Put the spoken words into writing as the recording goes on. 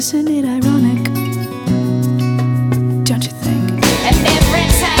Isn't it ironic? Don't you think? And every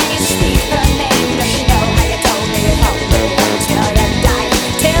time you speak her name, don't you know how you told me you hold me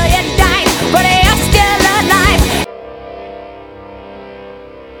till you died, but you're still alive.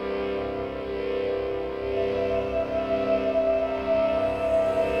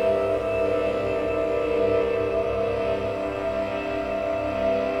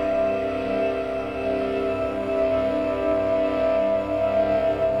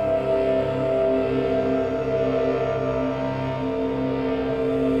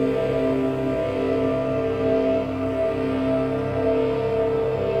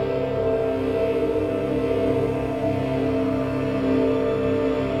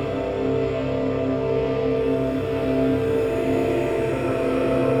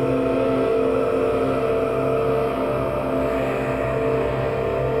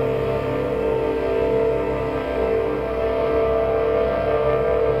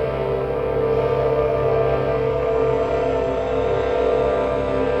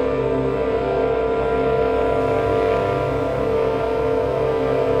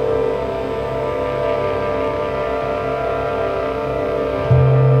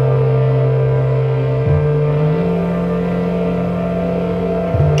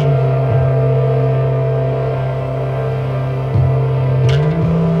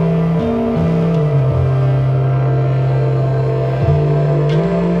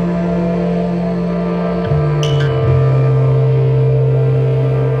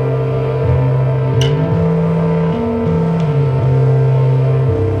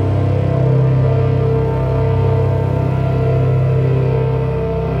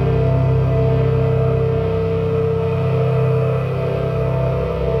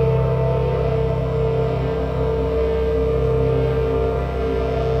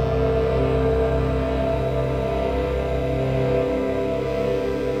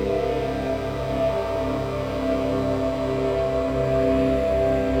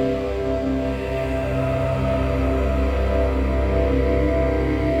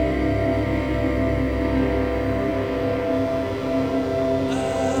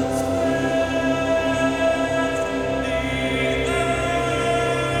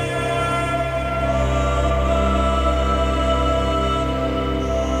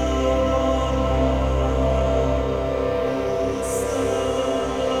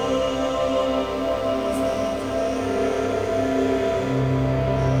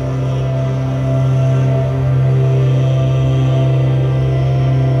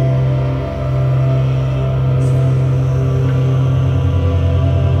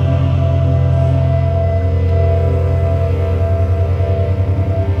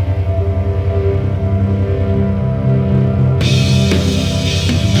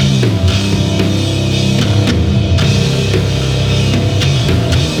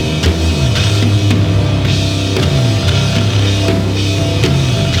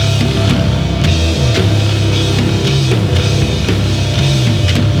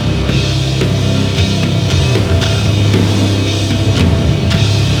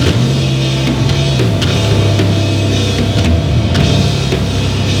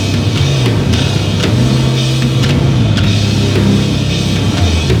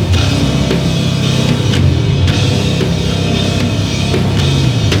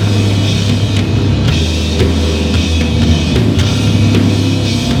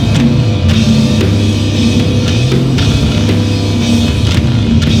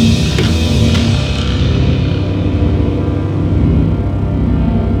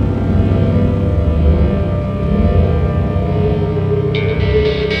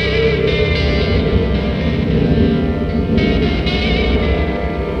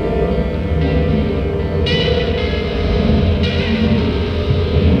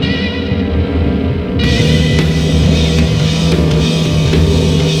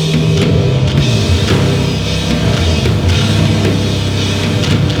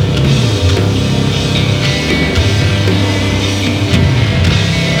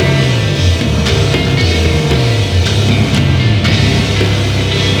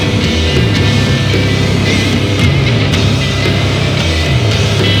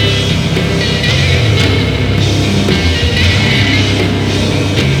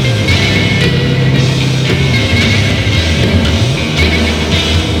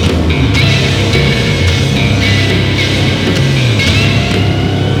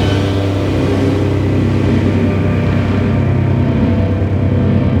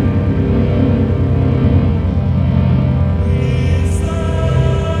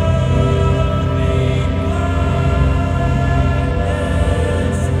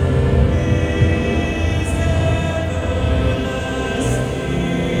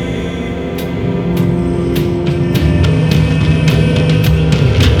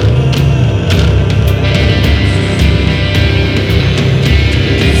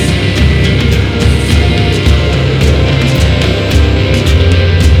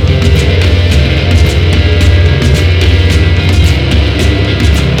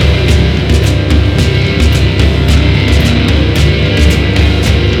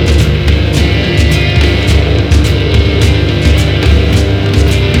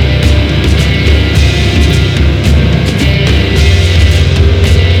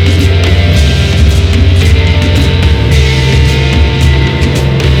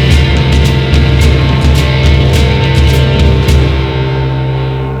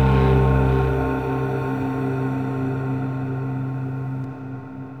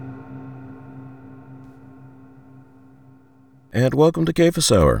 and welcome to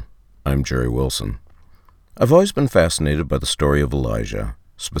Cephas Hour. I'm Jerry Wilson. I've always been fascinated by the story of Elijah,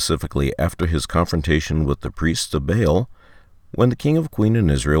 specifically after his confrontation with the priests of Baal, when the king of Queen in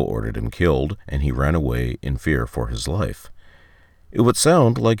Israel ordered him killed, and he ran away in fear for his life. It would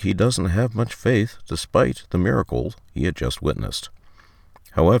sound like he doesn't have much faith despite the miracle he had just witnessed.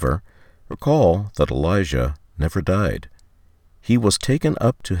 However, recall that Elijah never died. He was taken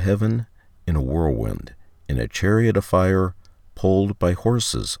up to heaven in a whirlwind, in a chariot of fire, pulled by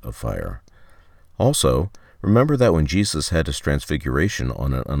horses of fire. Also, remember that when Jesus had his transfiguration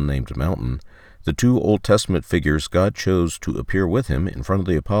on an unnamed mountain, the two Old Testament figures God chose to appear with him in front of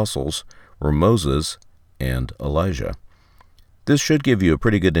the apostles were Moses and Elijah. This should give you a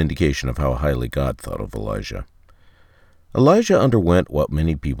pretty good indication of how highly God thought of Elijah. Elijah underwent what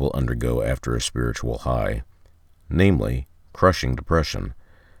many people undergo after a spiritual high, namely, crushing depression.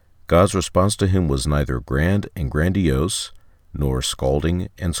 God's response to him was neither grand and grandiose, nor scalding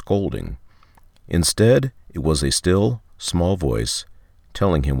and scolding. Instead, it was a still, small voice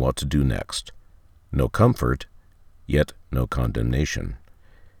telling him what to do next. No comfort, yet no condemnation.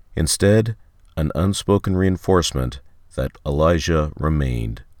 Instead, an unspoken reinforcement that Elijah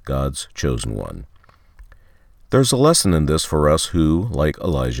remained God's chosen one. There's a lesson in this for us who, like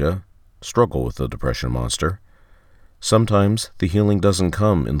Elijah, struggle with the depression monster. Sometimes the healing doesn't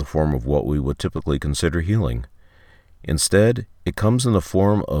come in the form of what we would typically consider healing. Instead, it comes in the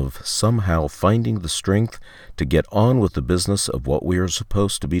form of somehow finding the strength to get on with the business of what we are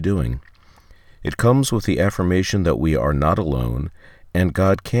supposed to be doing. It comes with the affirmation that we are not alone, and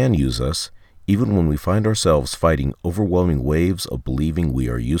God can use us, even when we find ourselves fighting overwhelming waves of believing we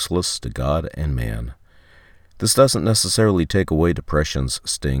are useless to God and man. This doesn't necessarily take away depression's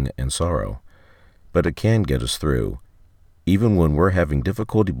sting and sorrow, but it can get us through, even when we're having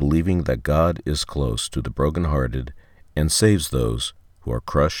difficulty believing that God is close to the brokenhearted and saves those who are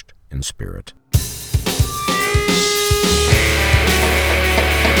crushed in spirit.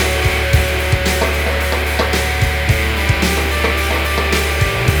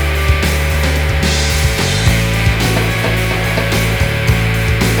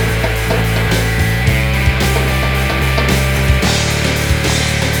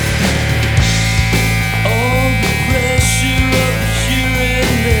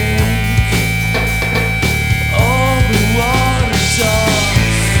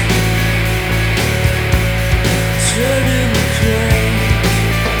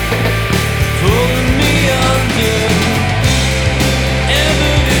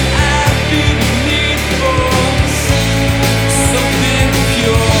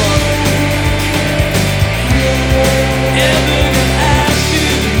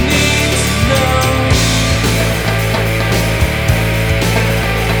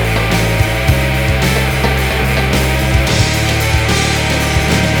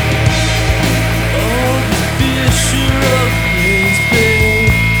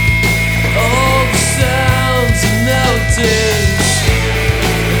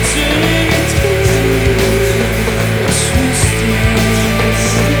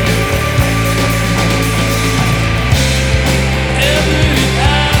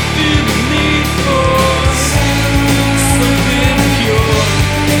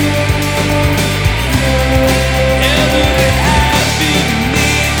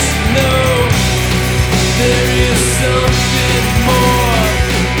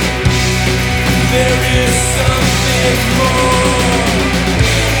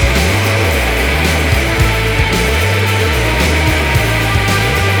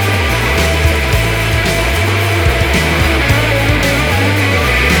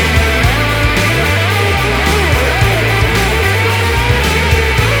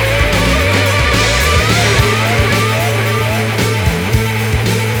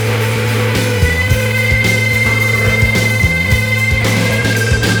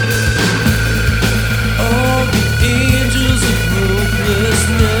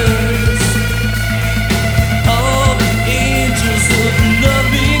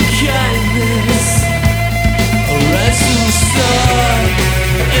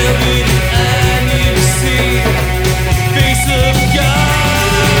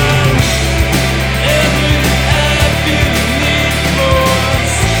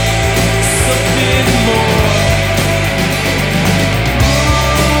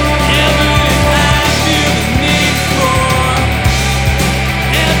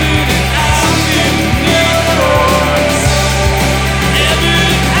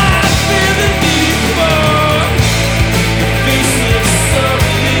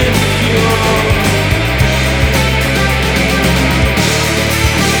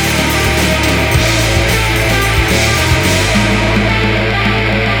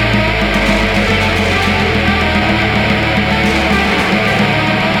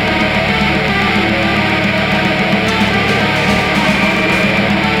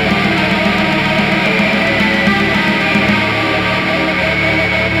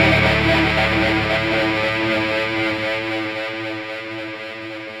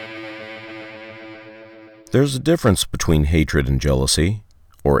 There's a difference between hatred and jealousy,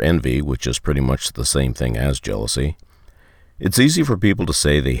 or envy, which is pretty much the same thing as jealousy. It's easy for people to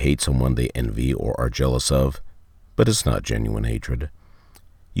say they hate someone they envy or are jealous of, but it's not genuine hatred.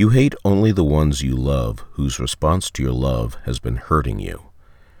 You hate only the ones you love whose response to your love has been hurting you.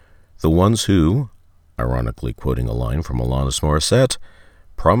 The ones who, ironically quoting a line from Alanis Morissette,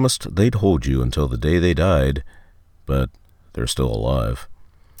 promised they'd hold you until the day they died, but they're still alive.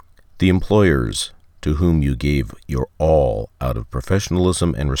 The employers to whom you gave your all out of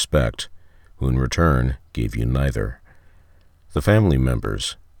professionalism and respect, who in return gave you neither. The family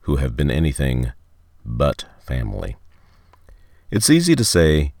members who have been anything but family. It's easy to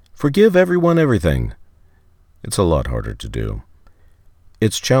say, forgive everyone everything. It's a lot harder to do.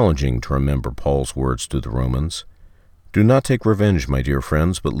 It's challenging to remember Paul's words to the Romans. Do not take revenge, my dear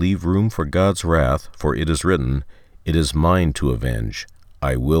friends, but leave room for God's wrath, for it is written, it is mine to avenge,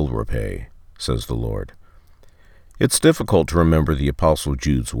 I will repay, says the Lord. It's difficult to remember the Apostle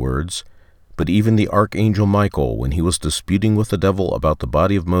Jude's words, but even the Archangel Michael, when he was disputing with the devil about the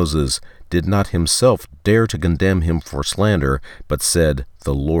body of Moses, did not himself dare to condemn him for slander, but said,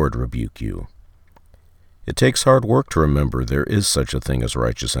 the Lord rebuke you. It takes hard work to remember there is such a thing as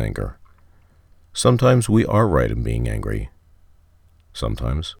righteous anger. Sometimes we are right in being angry.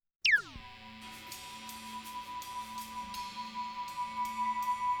 Sometimes.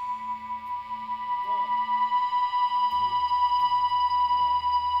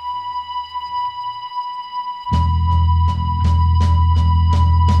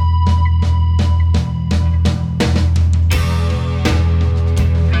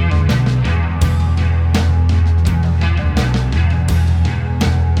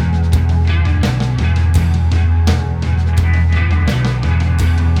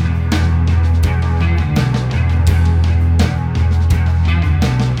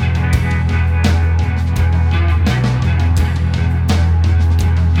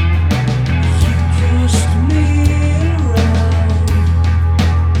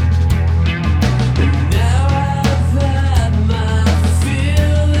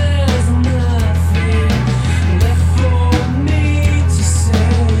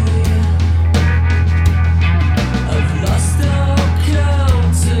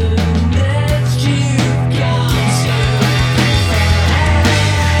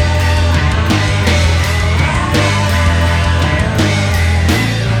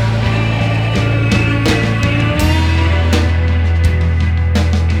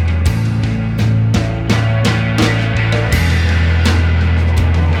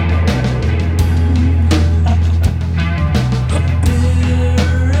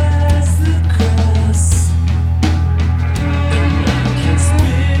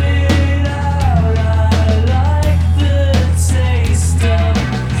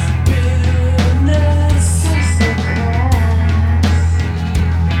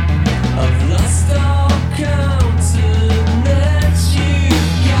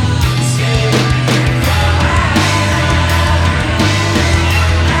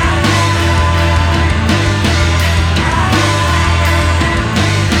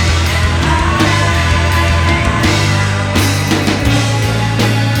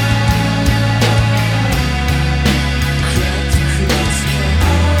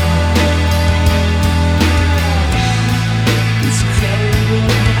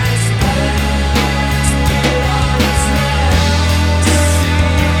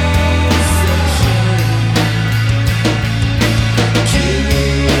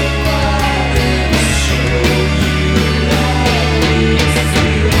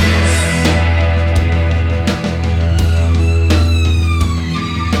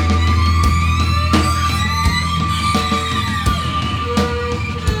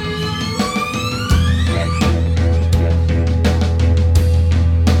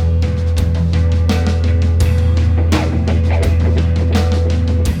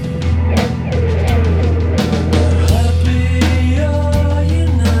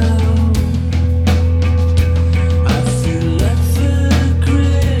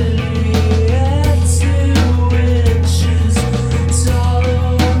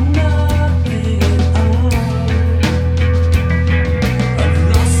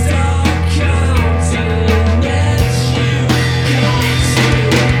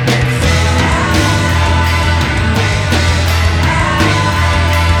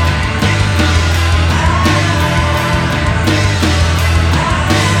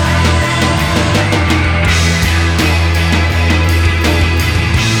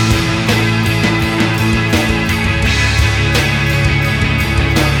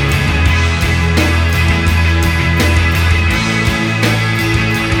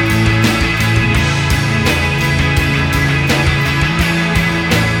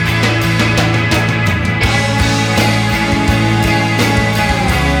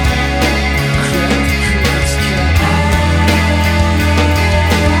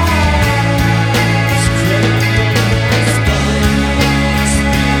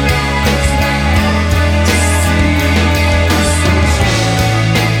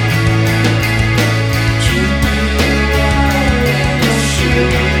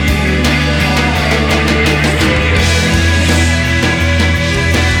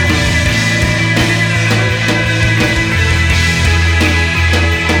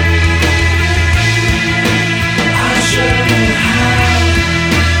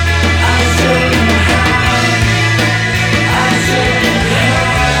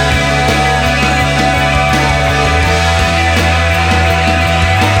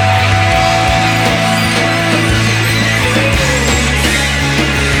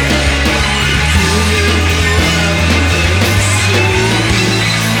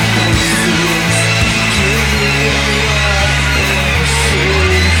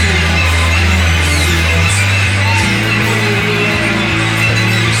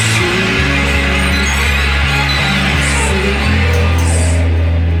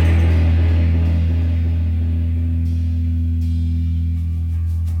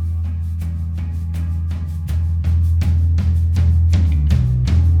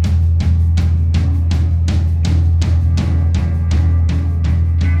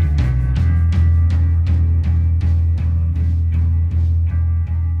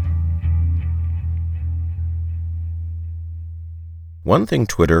 One thing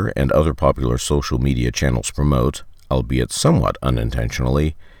Twitter and other popular social media channels promote, albeit somewhat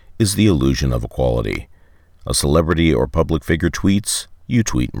unintentionally, is the illusion of equality. A celebrity or public figure tweets, you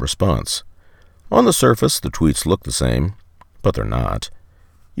tweet in response. On the surface, the tweets look the same, but they're not.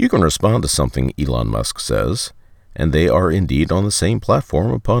 You can respond to something Elon Musk says, and they are indeed on the same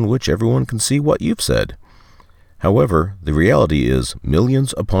platform upon which everyone can see what you've said. However, the reality is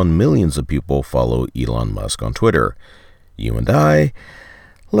millions upon millions of people follow Elon Musk on Twitter. You and I,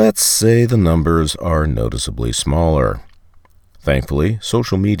 let's say the numbers are noticeably smaller. Thankfully,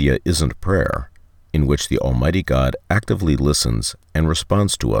 social media isn't prayer, in which the Almighty God actively listens and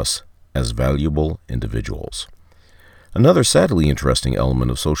responds to us as valuable individuals. Another sadly interesting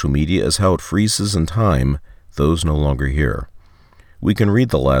element of social media is how it freezes in time those no longer here. We can read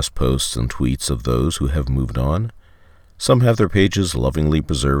the last posts and tweets of those who have moved on. Some have their pages lovingly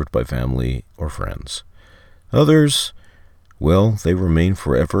preserved by family or friends. Others, well, they remain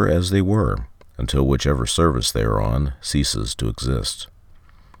forever as they were, until whichever service they are on ceases to exist.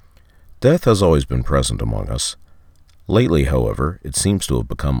 Death has always been present among us. Lately, however, it seems to have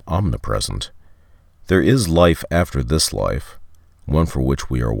become omnipresent. There is life after this life, one for which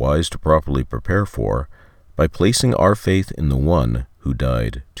we are wise to properly prepare for by placing our faith in the one who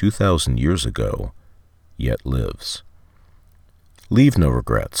died 2,000 years ago, yet lives. Leave no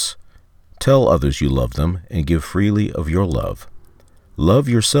regrets. Tell others you love them and give freely of your love. Love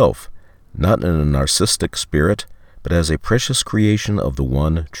yourself, not in a narcissistic spirit, but as a precious creation of the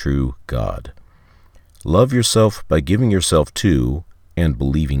one true God. Love yourself by giving yourself to, and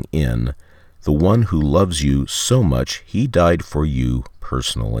believing in, the one who loves you so much he died for you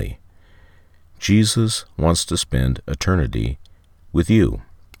personally. Jesus wants to spend eternity with you.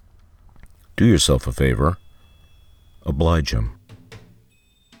 Do yourself a favor. Oblige him.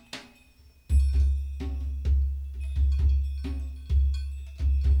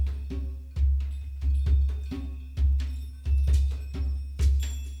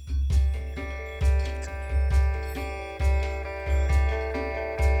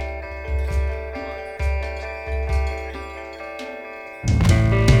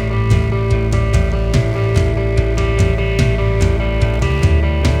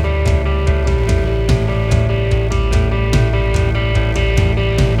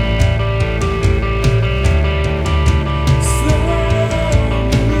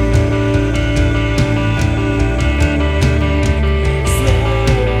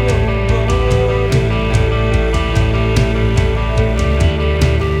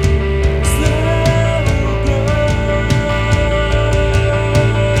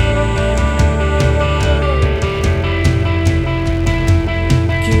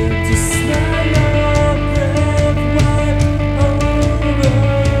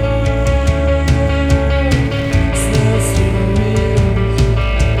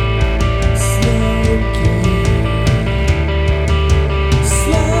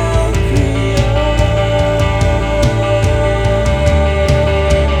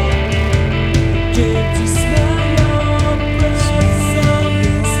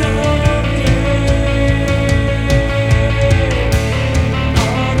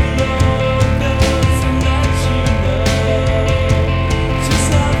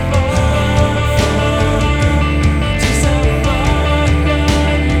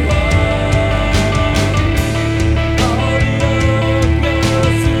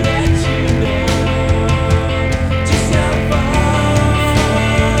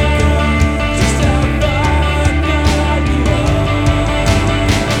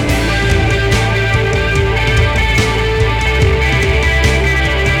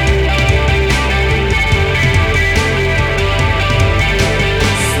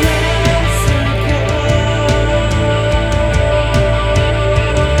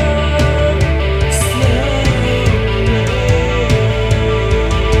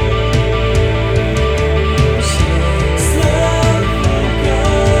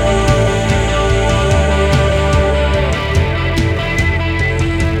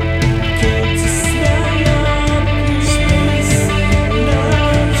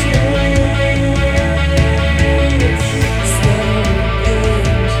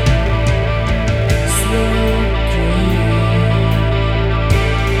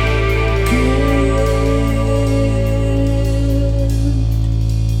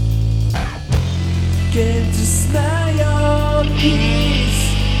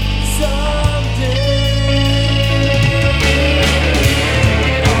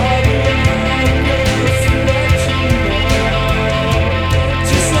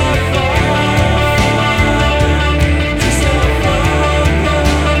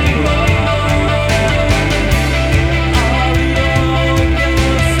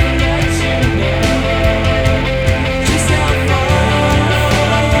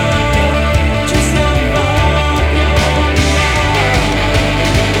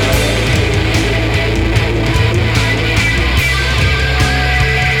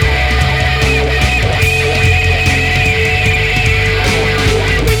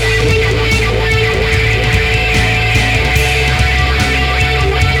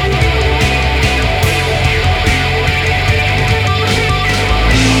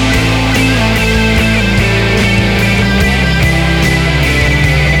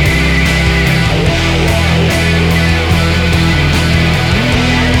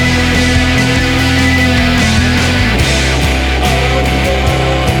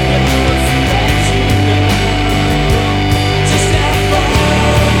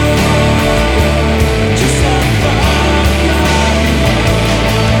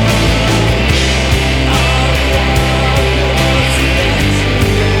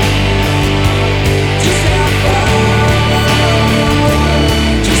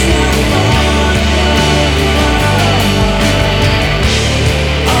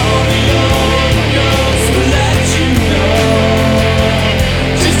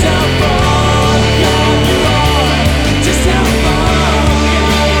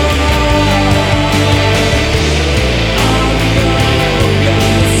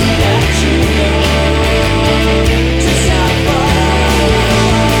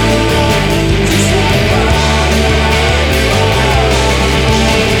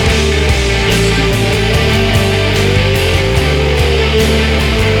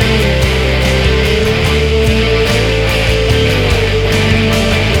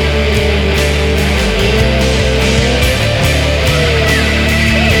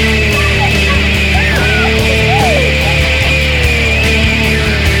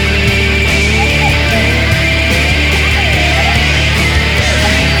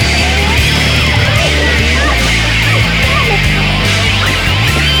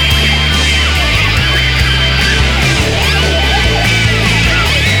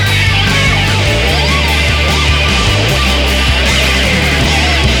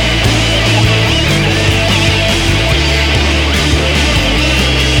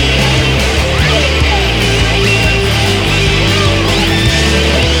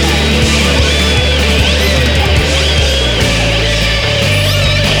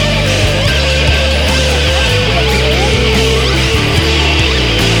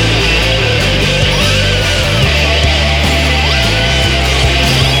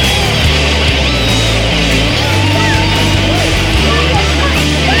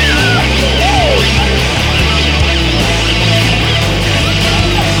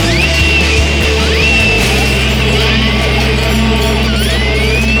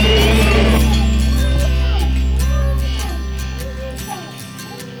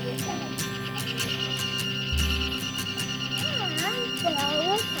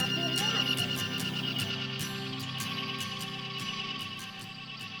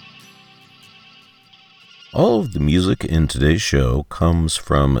 All of the music in today's show comes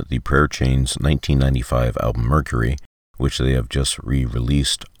from the Prayer Chain's 1995 album Mercury, which they have just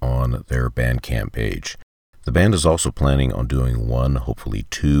re-released on their Bandcamp page. The band is also planning on doing one, hopefully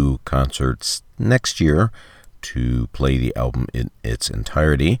 2 concerts next year to play the album in its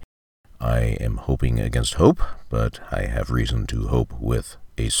entirety. I am hoping against hope, but I have reason to hope with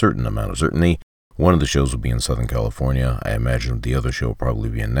a certain amount of certainty. One of the shows will be in Southern California. I imagine the other show will probably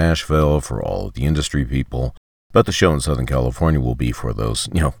be in Nashville for all of the industry people, but the show in Southern California will be for those,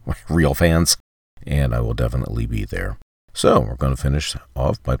 real fans, and I will definitely be there. So we're going to finish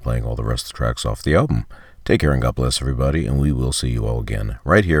off by playing all the rest of the tracks off the album. Take care and God bless everybody, and we will see you all again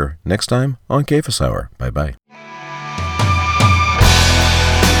right here next time on Cephas Hour. Bye-bye.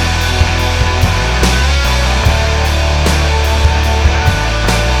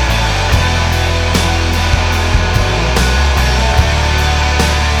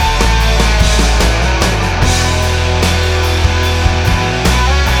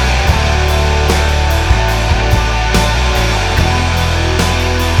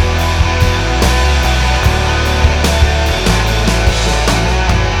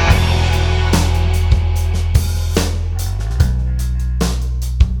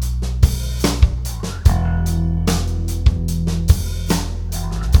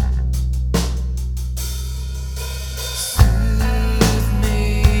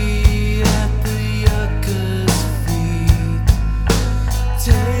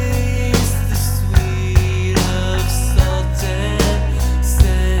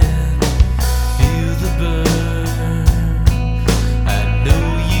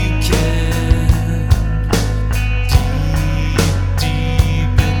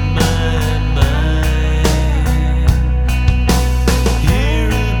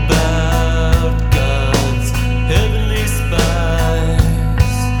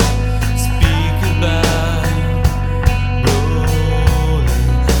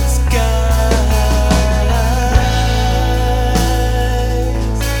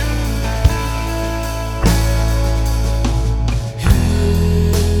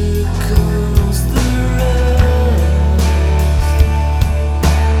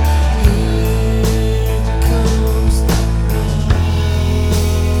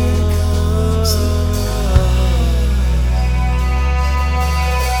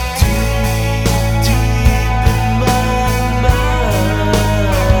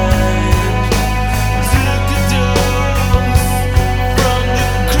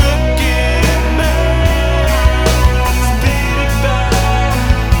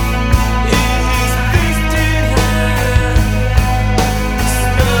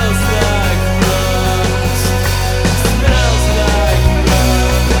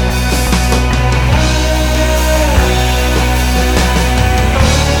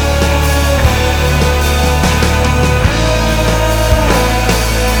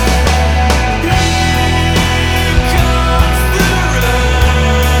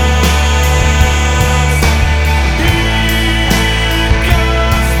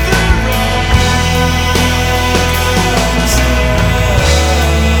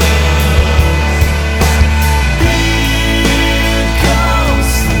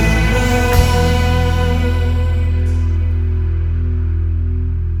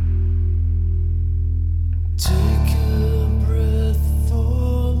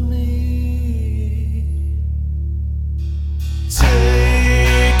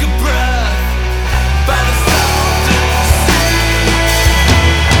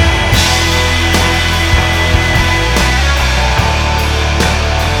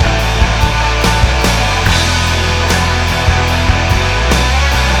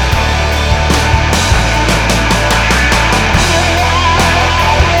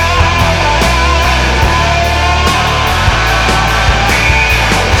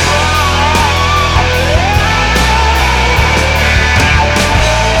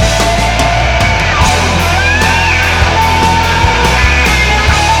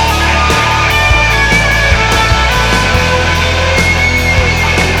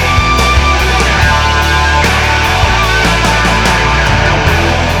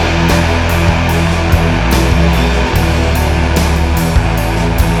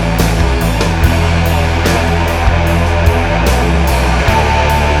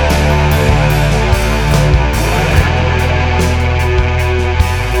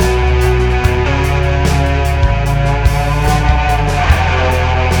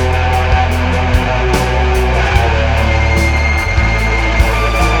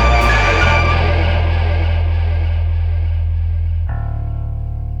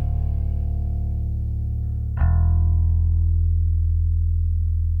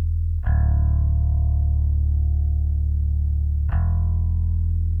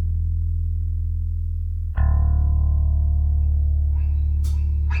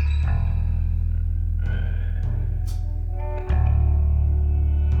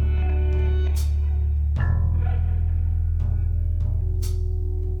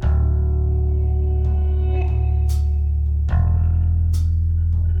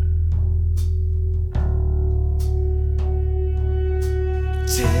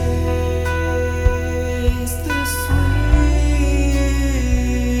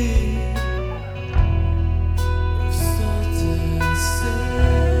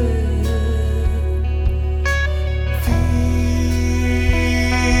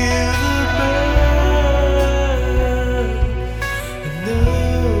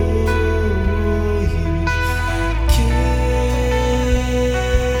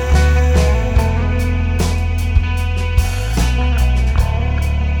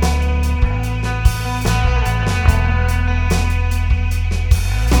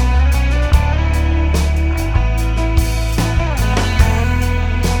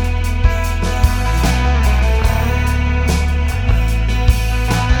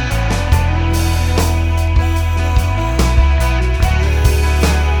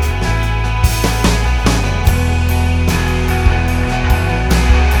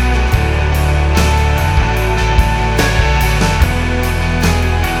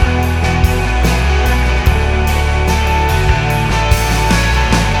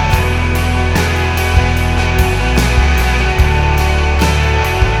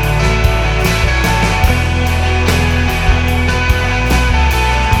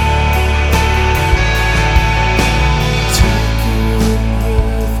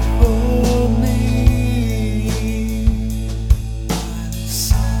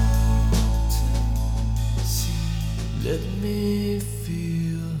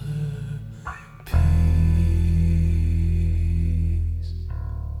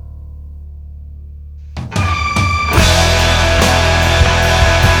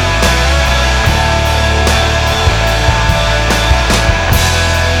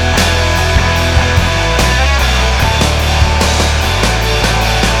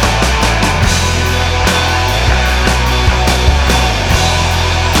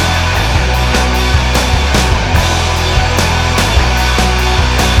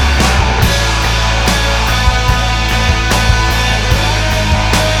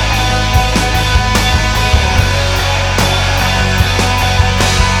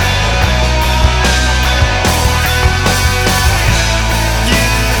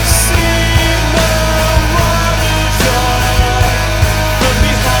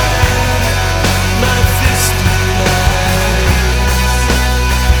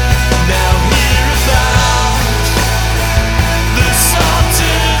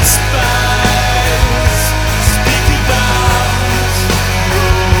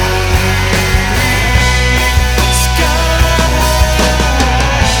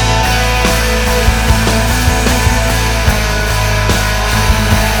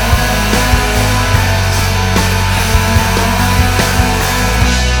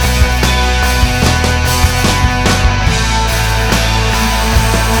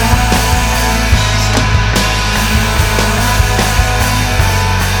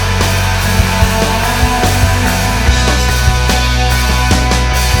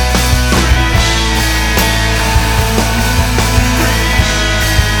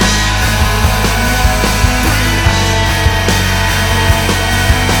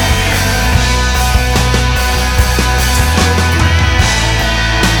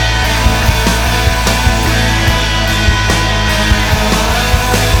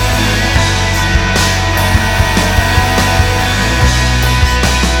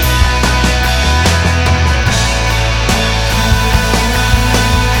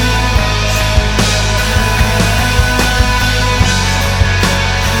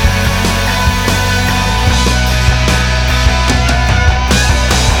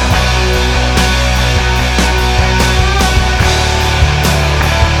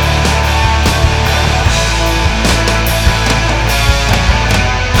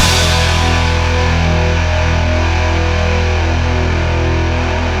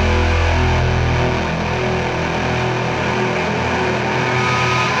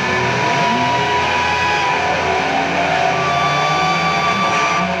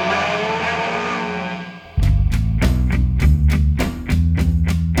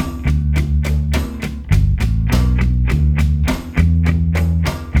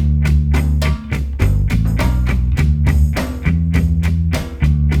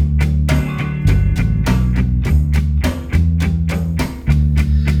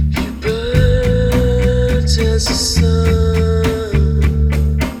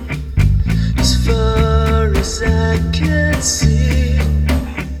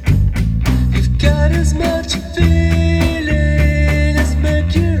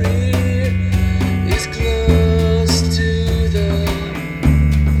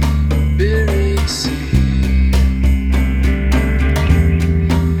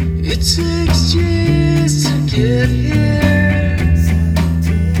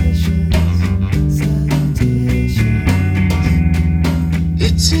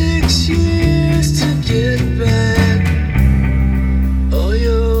 takes years to get back all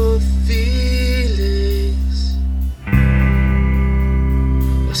your feelings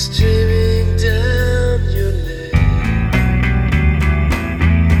are streaming down your leg.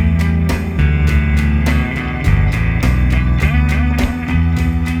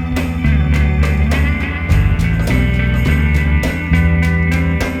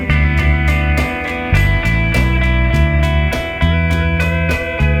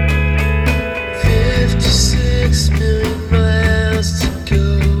 56 million miles to go.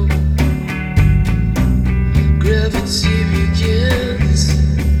 Gravity begins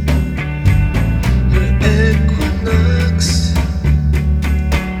her equinox.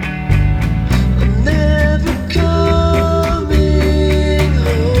 I'm never coming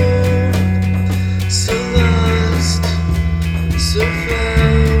home. So lost, so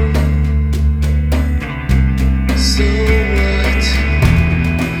found. So what?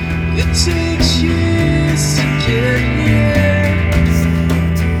 It takes years to get here.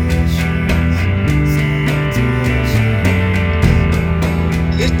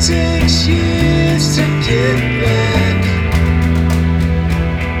 It takes years to get back.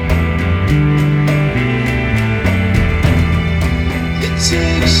 It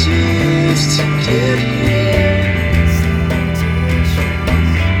takes years to get here.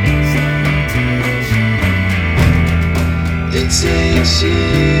 It takes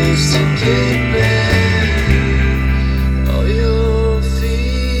years to get back all your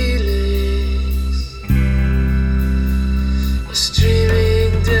feelings are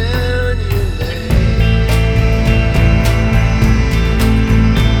streaming down your leg.